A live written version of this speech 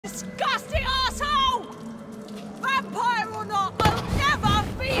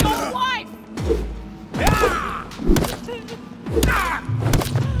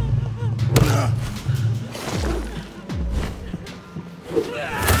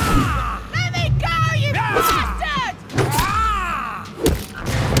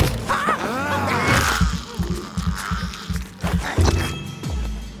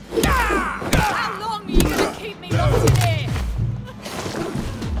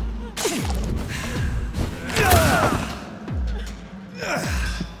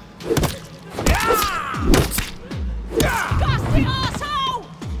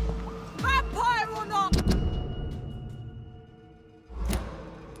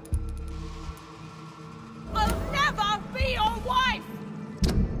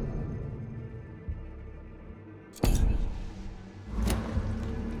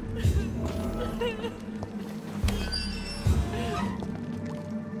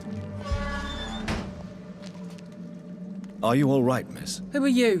Are you all right, miss? Who are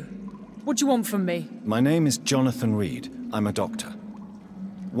you? What do you want from me? My name is Jonathan Reed. I'm a doctor.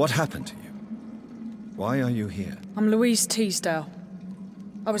 What happened to you? Why are you here? I'm Louise Teasdale.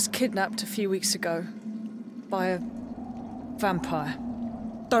 I was kidnapped a few weeks ago by a vampire.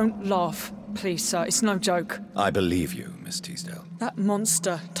 Don't laugh, please, sir. It's no joke. I believe you, Miss Teasdale. That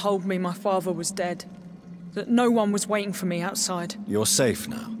monster told me my father was dead. That no one was waiting for me outside. You're safe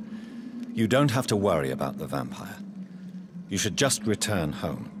now. You don't have to worry about the vampire. You should just return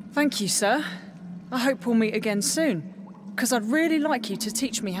home. Thank you, sir. I hope we'll meet again soon, because I'd really like you to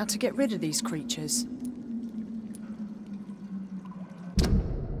teach me how to get rid of these creatures.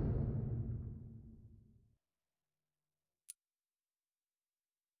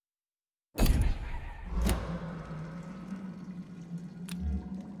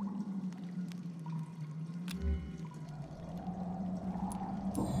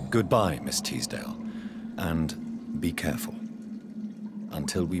 Goodbye, Miss Teasdale. And be careful.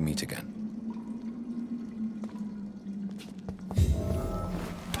 Until we meet again.